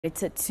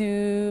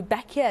To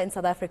back here in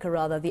South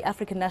Africa, the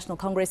African National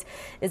Congress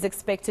is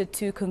expected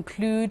to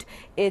conclude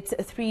its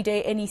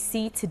three-day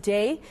NEC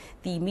today.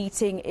 The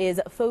meeting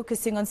is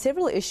focusing on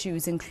several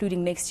issues,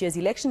 including next year's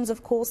elections,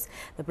 of course,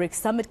 the Brics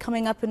summit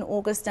coming up in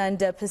August, and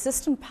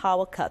persistent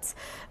power cuts.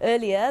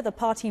 Earlier, the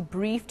party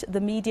briefed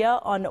the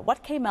media on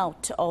what came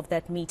out of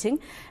that meeting.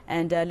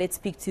 And let's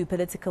speak to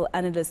political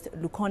analyst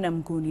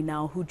Lukhona Mnguni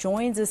now, who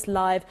joins us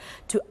live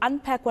to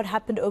unpack what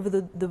happened over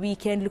the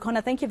weekend.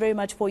 Lukhona, thank you very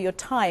much for your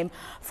time.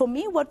 For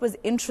me, what was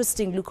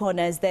interesting,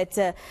 Lukhona, is that,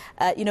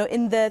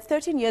 in the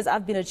 13 years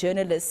I've been a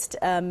journalist,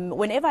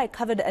 whenever I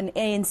covered an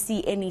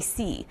ANC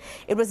NEC,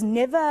 it was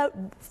never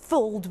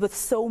filled with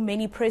so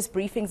many press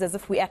briefings as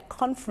if we're at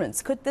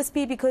conference. Could this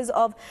be because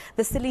of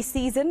the silly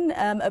season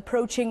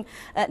approaching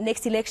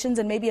next elections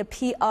and maybe a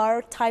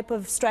PR type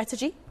of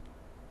strategy?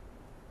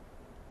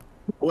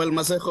 Well,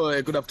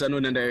 Masego, good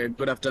afternoon, and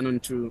good afternoon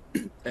to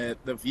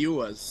the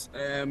viewers.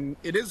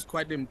 It is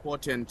quite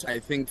important, I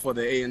think, for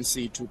the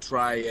ANC to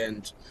try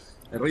and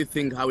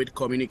rethink how it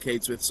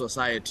communicates with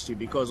society,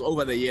 because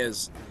over the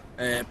years,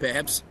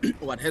 perhaps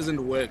what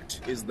hasn't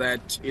worked is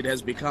that it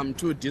has become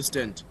too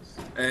distant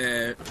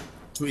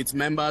to its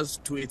members,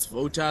 to its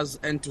voters,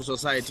 and to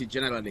society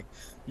generally.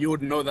 You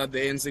would know that the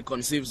ANC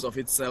conceives of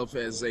itself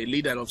as a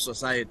leader of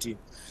society,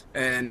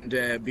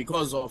 and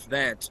because of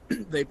that,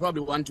 they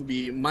probably want to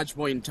be much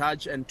more in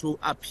touch and to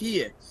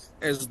appear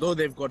as though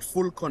they've got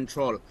full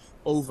control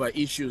over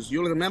issues.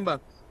 You'll remember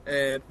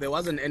there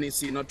was an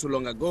NEC not too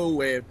long ago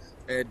where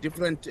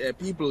different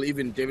people,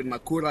 even David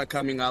Makura,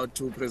 coming out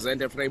to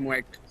present a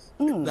framework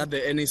that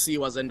the NEC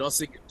was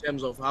endorsing in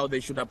terms of how they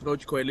should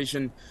approach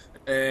coalition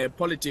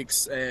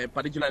politics,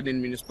 particularly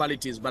in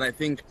municipalities. But I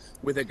think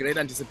with a great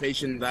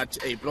anticipation that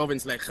a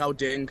province like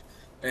Gauteng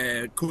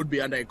could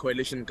be under a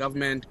coalition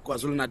government,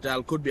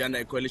 KwaZulu-Natal could be under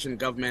a coalition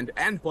government,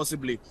 and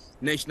possibly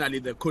nationally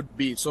there could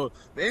be. So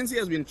the ANC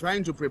has been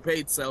trying to prepare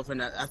itself,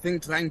 and I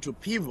think trying to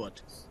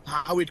pivot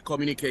how it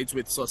communicates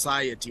with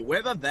society.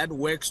 Whether that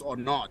works or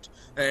not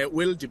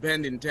will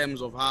depend in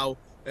terms of how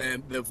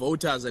the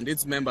voters and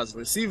its members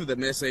receive the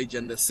message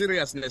and the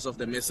seriousness of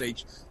the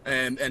message,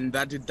 and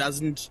that it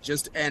doesn't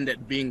just end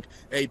at being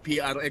a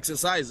PR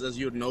exercise. As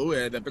you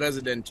know, the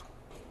president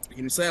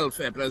himself,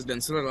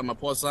 President Cyril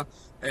Ramaphosa,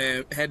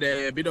 had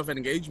a bit of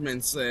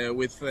engagements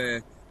with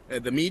the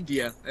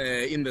media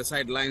in the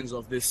sidelines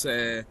of this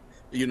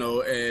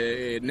National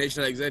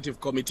Executive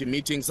Committee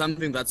meeting,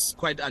 something that's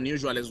quite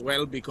unusual as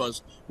well,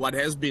 because what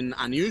has been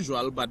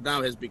unusual but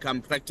now has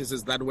become practice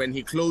is that when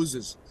he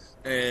closes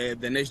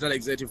the National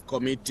Executive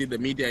Committee, the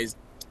media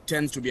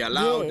tends to be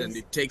allowed, and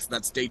it takes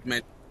that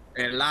statement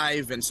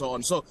live and so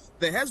on. So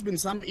there has been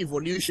some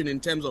evolution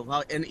in terms of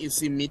how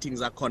NEC meetings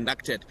are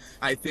conducted,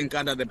 I think,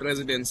 under the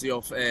presidency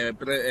of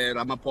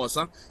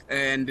Ramaphosa,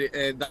 and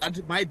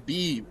that might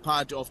be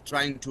part of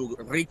trying to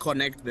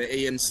reconnect the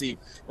ANC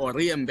or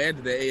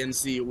re-embed the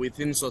ANC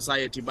within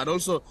society. But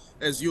also,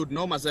 as you'd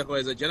know, Masego,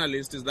 as a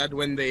journalist, is that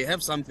when they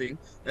have something,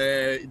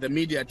 the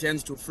media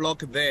tends to flock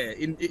there,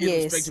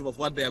 irrespective of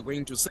what they are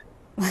going to say.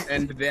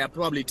 And they are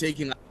probably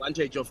taking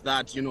advantage of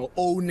that,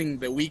 owning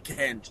the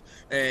weekend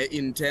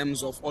in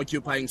terms of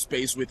occupying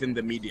space within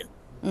the media.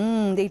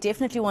 They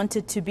definitely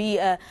wanted to be,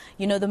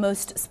 the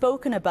most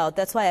spoken about.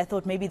 That's why I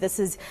thought maybe this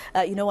is,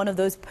 one of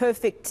those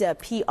perfect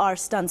PR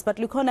stunts. But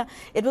Lukhona,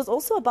 it was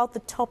also about the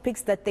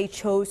topics that they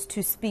chose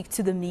to speak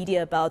to the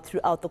media about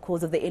throughout the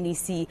course of the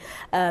NEC,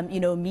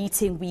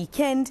 meeting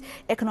weekend,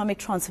 economic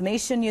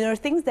transformation,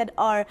 things that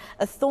are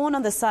a thorn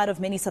on the side of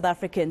many South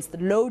Africans, the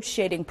load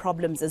shedding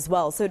problems as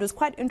well. So it was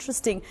quite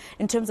interesting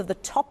in terms of the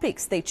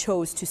topics they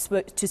chose to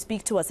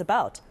speak to us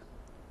about.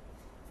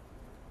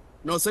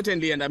 No,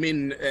 certainly, and I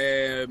mean,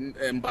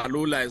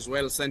 Mbalula as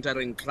well,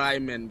 centering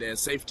crime and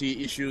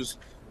safety issues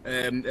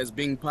as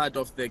being part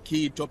of the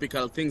key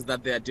topical things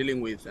that they are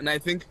dealing with. And I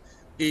think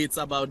it's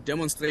about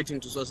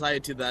demonstrating to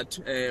society that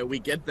we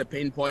get the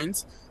pain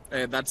points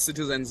that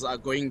citizens are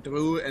going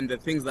through and the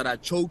things that are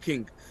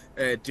choking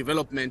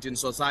development in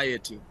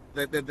society.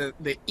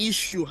 The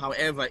issue,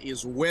 however,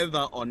 is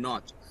whether or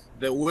not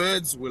the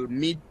words will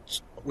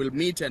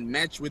meet and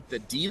match with the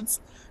deeds.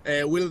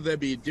 Will there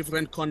be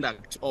different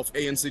conduct of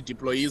ANC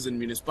deployees in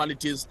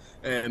municipalities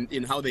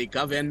in how they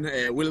govern?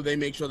 Will they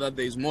make sure that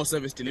there is more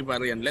service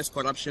delivery and less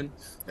corruption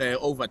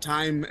over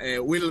time?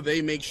 Will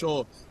they make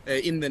sure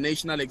in the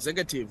national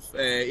executive,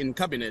 in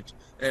cabinet,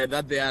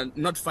 that they are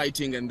not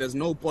fighting and there's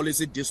no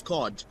policy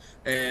discord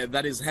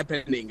that is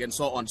happening and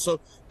so on? So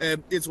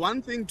it's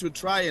one thing to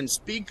try and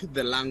speak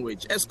the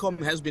language.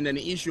 ESCOM has been an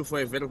issue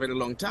for a very, very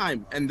long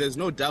time, and there's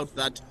no doubt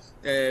that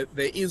there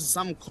is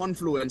some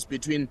confluence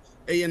between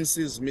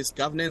ANC's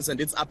misgovernance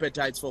and its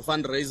appetites for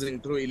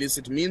fundraising through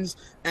illicit means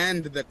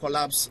and the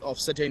collapse of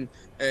certain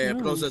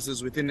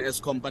processes within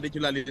ESCOM,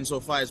 particularly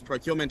insofar as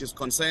procurement is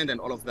concerned and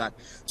all of that.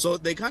 So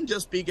they can't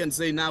just speak and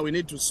say, now we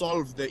need to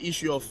solve the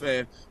issue of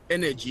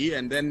energy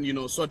and then,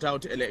 sort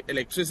out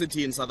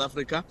electricity in South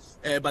Africa.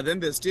 But then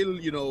there's still,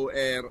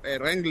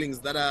 wranglings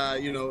that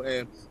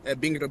are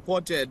being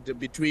reported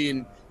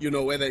between,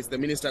 whether it's the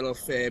Minister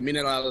of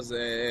Minerals,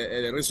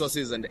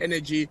 resources and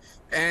energy,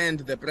 and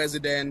the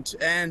president,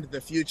 and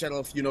the future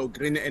of,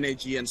 green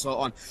energy and so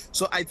on.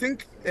 So I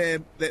think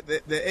the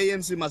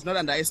ANC must not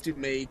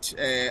underestimate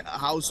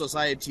how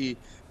society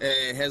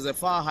has a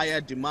far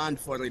higher demand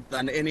for it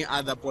than any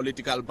other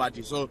political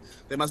party. So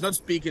they must not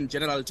speak in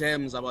general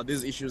terms about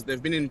these issues.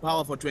 They've been in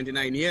power for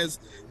 29 years,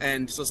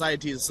 and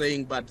society is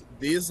saying, but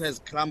this has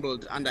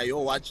crumbled under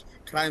your watch.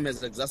 Crime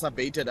has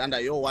exacerbated under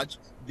your watch.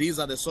 These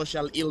are the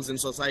social ills in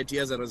society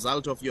as a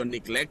result of your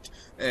neglect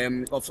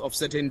of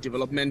certain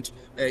development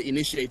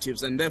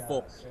initiatives. And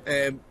therefore,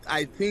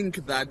 I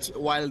think that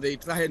while they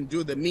try and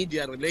do the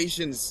media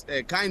relations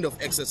kind of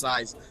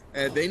exercise,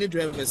 they need to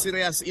have a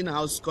serious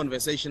in-house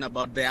conversation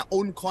about their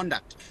own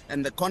conduct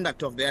and the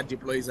conduct of their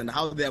deployees and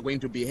how they are going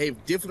to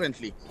behave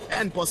differently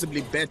and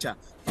possibly better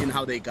in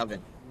how they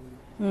govern.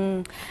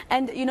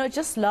 And,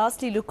 just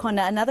lastly,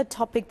 Lukhona, another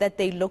topic that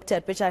they looked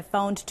at, which I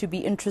found to be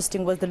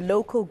interesting, was the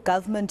local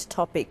government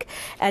topic.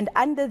 And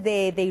under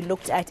there, they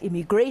looked at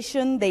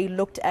immigration, they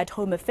looked at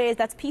home affairs.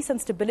 That's peace and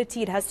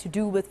stability. It has to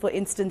do with, for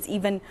instance,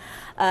 even,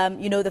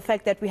 the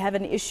fact that we have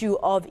an issue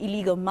of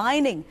illegal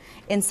mining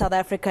in South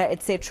Africa,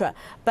 etc.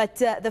 But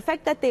the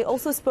fact that they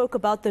also spoke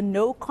about the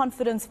no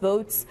confidence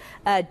votes,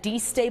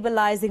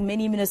 destabilizing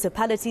many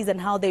municipalities, and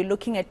how they're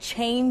looking at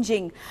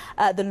changing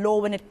the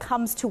law when it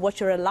comes to what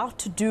you're allowed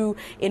to do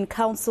in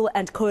council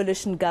and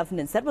coalition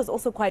governance. That was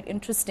also quite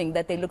interesting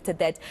that they looked at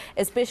that,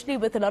 especially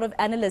with a lot of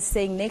analysts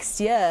saying next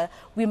year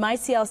we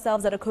might see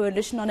ourselves at a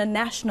coalition on a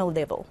national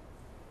level.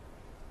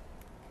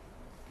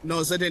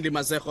 No, certainly,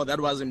 Masego, that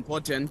was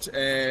important,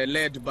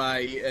 led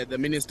by the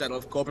Minister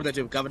of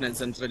Cooperative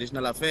Governance and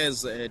Traditional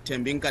Affairs,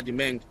 Thembinka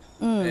Dimeng,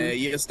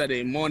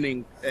 yesterday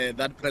morning,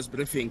 that press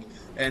briefing.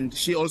 And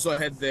she also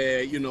had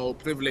the,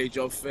 privilege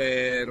of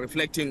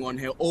reflecting on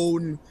her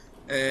own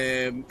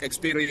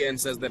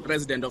experience as the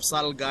president of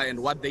SALGA and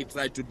what they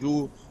tried to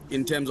do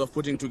in terms of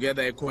putting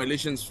together a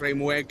coalitions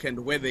framework and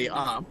where they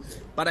are.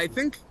 But I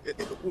think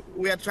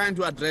we are trying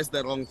to address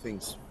the wrong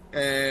things.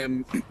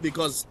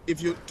 Because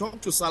if you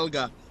talk to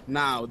SALGA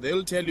now,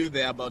 they'll tell you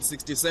there are about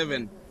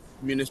 67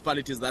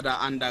 municipalities that are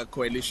under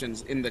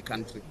coalitions in the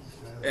country.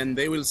 And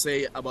they will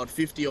say about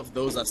 50 of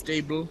those are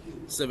stable,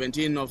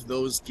 17 of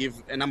those give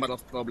a number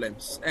of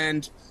problems.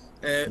 And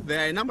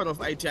there are a number of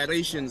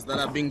iterations that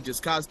are being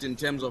discussed in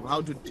terms of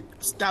how to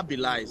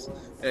stabilize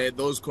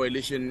those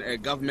coalition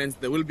governments.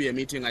 There will be a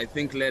meeting, I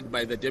think, led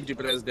by the Deputy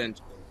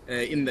President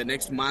in the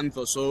next month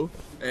or so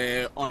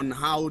on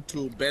how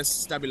to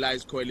best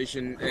stabilize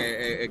coalition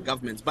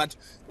governments. But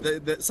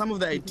some of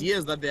the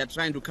ideas that they are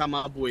trying to come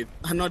up with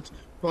are not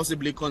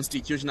possibly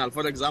constitutional.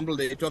 For example,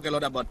 they talk a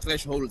lot about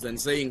thresholds and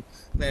saying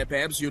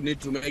perhaps you need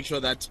to make sure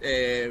that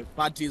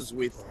parties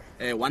with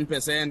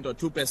 1% or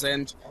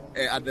 2%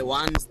 are the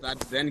ones that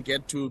then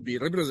get to be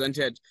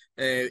represented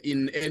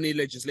in any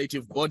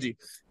legislative body.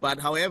 But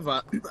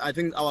however, I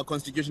think our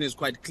constitution is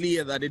quite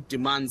clear that it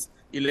demands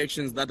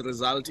elections that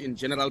result in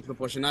general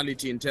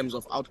proportionality in terms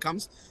of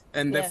outcomes.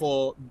 And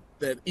therefore,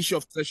 the issue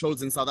of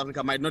thresholds in South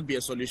Africa might not be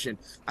a solution.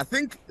 I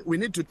think we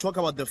need to talk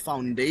about the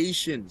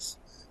foundations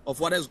of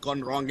what has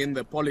gone wrong in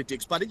the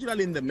politics,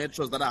 particularly in the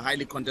metros that are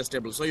highly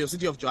contestable. So your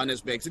city of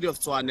Johannesburg, city of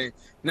Tshwane,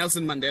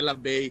 Nelson Mandela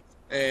Bay,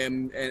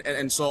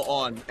 and so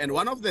on. And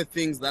one of the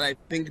things that I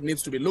think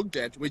needs to be looked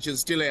at, which is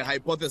still a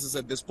hypothesis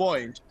at this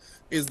point,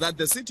 is that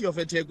the city of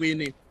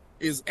eThekwini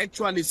is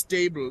actually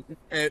stable,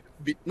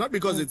 not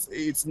because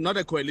it's not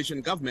a coalition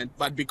government,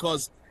 but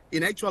because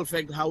in actual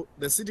fact, how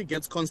the city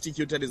gets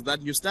constituted is that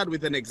you start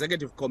with an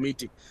executive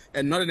committee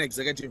and not an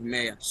executive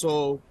mayor.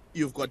 So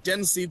you've got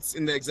 10 seats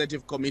in the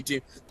executive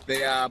committee.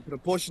 They are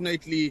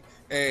proportionately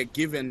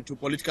given to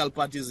political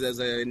parties as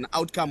an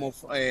outcome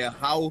of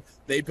how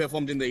they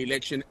performed in the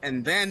election.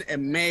 And then a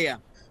mayor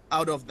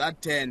out of that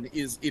 10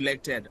 is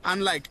elected,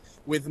 unlike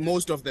with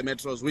most of the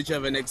metros, which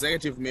have an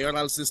executive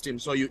mayoral system.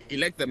 So you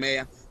elect the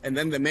mayor, and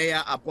then the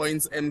mayor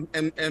appoints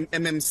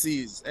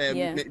MMCs,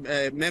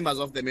 members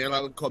of the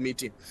mayoral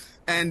committee.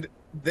 And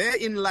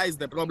therein lies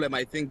the problem,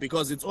 I think,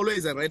 because it's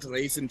always a rat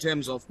race in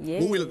terms of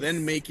who will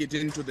then make it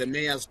into the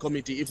mayor's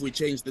committee if we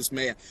change this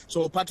mayor.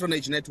 So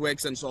patronage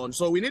networks and so on.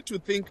 So we need to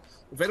think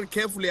very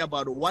carefully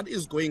about what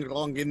is going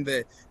wrong in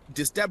the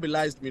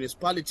destabilized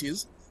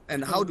municipalities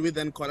and how do we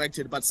then correct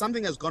it. But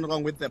something has gone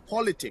wrong with the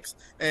politics,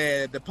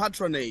 the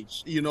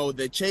patronage,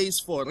 the chase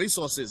for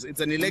resources. It's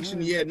an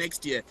election year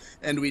next year,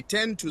 and we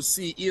tend to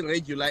see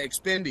irregular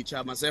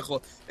expenditure,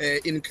 Masego,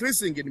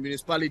 increasing in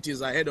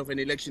municipalities ahead of an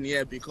election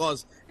year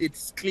because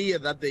it's clear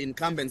that the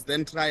incumbents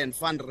then try and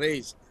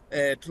fundraise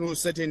through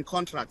certain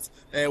contracts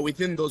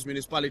within those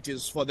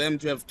municipalities for them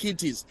to have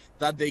kitties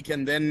that they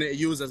can then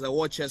use as a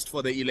war chest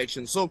for the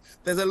election. So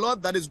there's a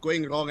lot that is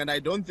going wrong, and I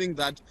don't think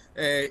that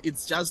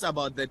it's just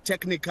about the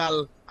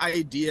technical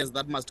ideas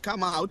that must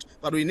come out,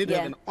 but we need to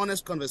have an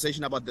honest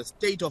conversation about the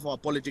state of our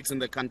politics in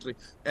the country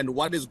and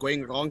what is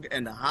going wrong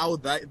and how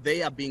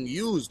they are being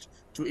used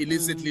to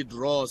illicitly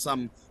draw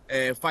some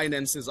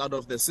finances out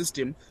of the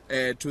system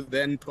to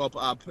then prop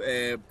up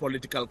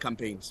political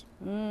campaigns.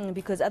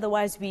 Because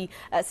otherwise we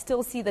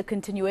still see the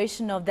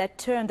continuation of that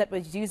term that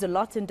was used a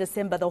lot in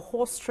December, the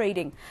horse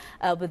trading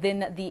within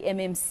the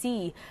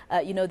MMC,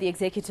 the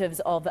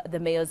executives of the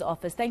mayor's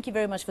office. Thank you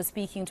very much for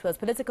speaking to us,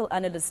 political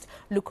analyst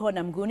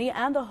Lukhona Mnguni,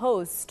 and the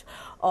host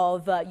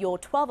of your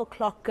 12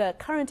 o'clock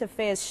current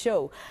affairs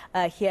show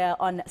here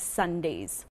on Sundays.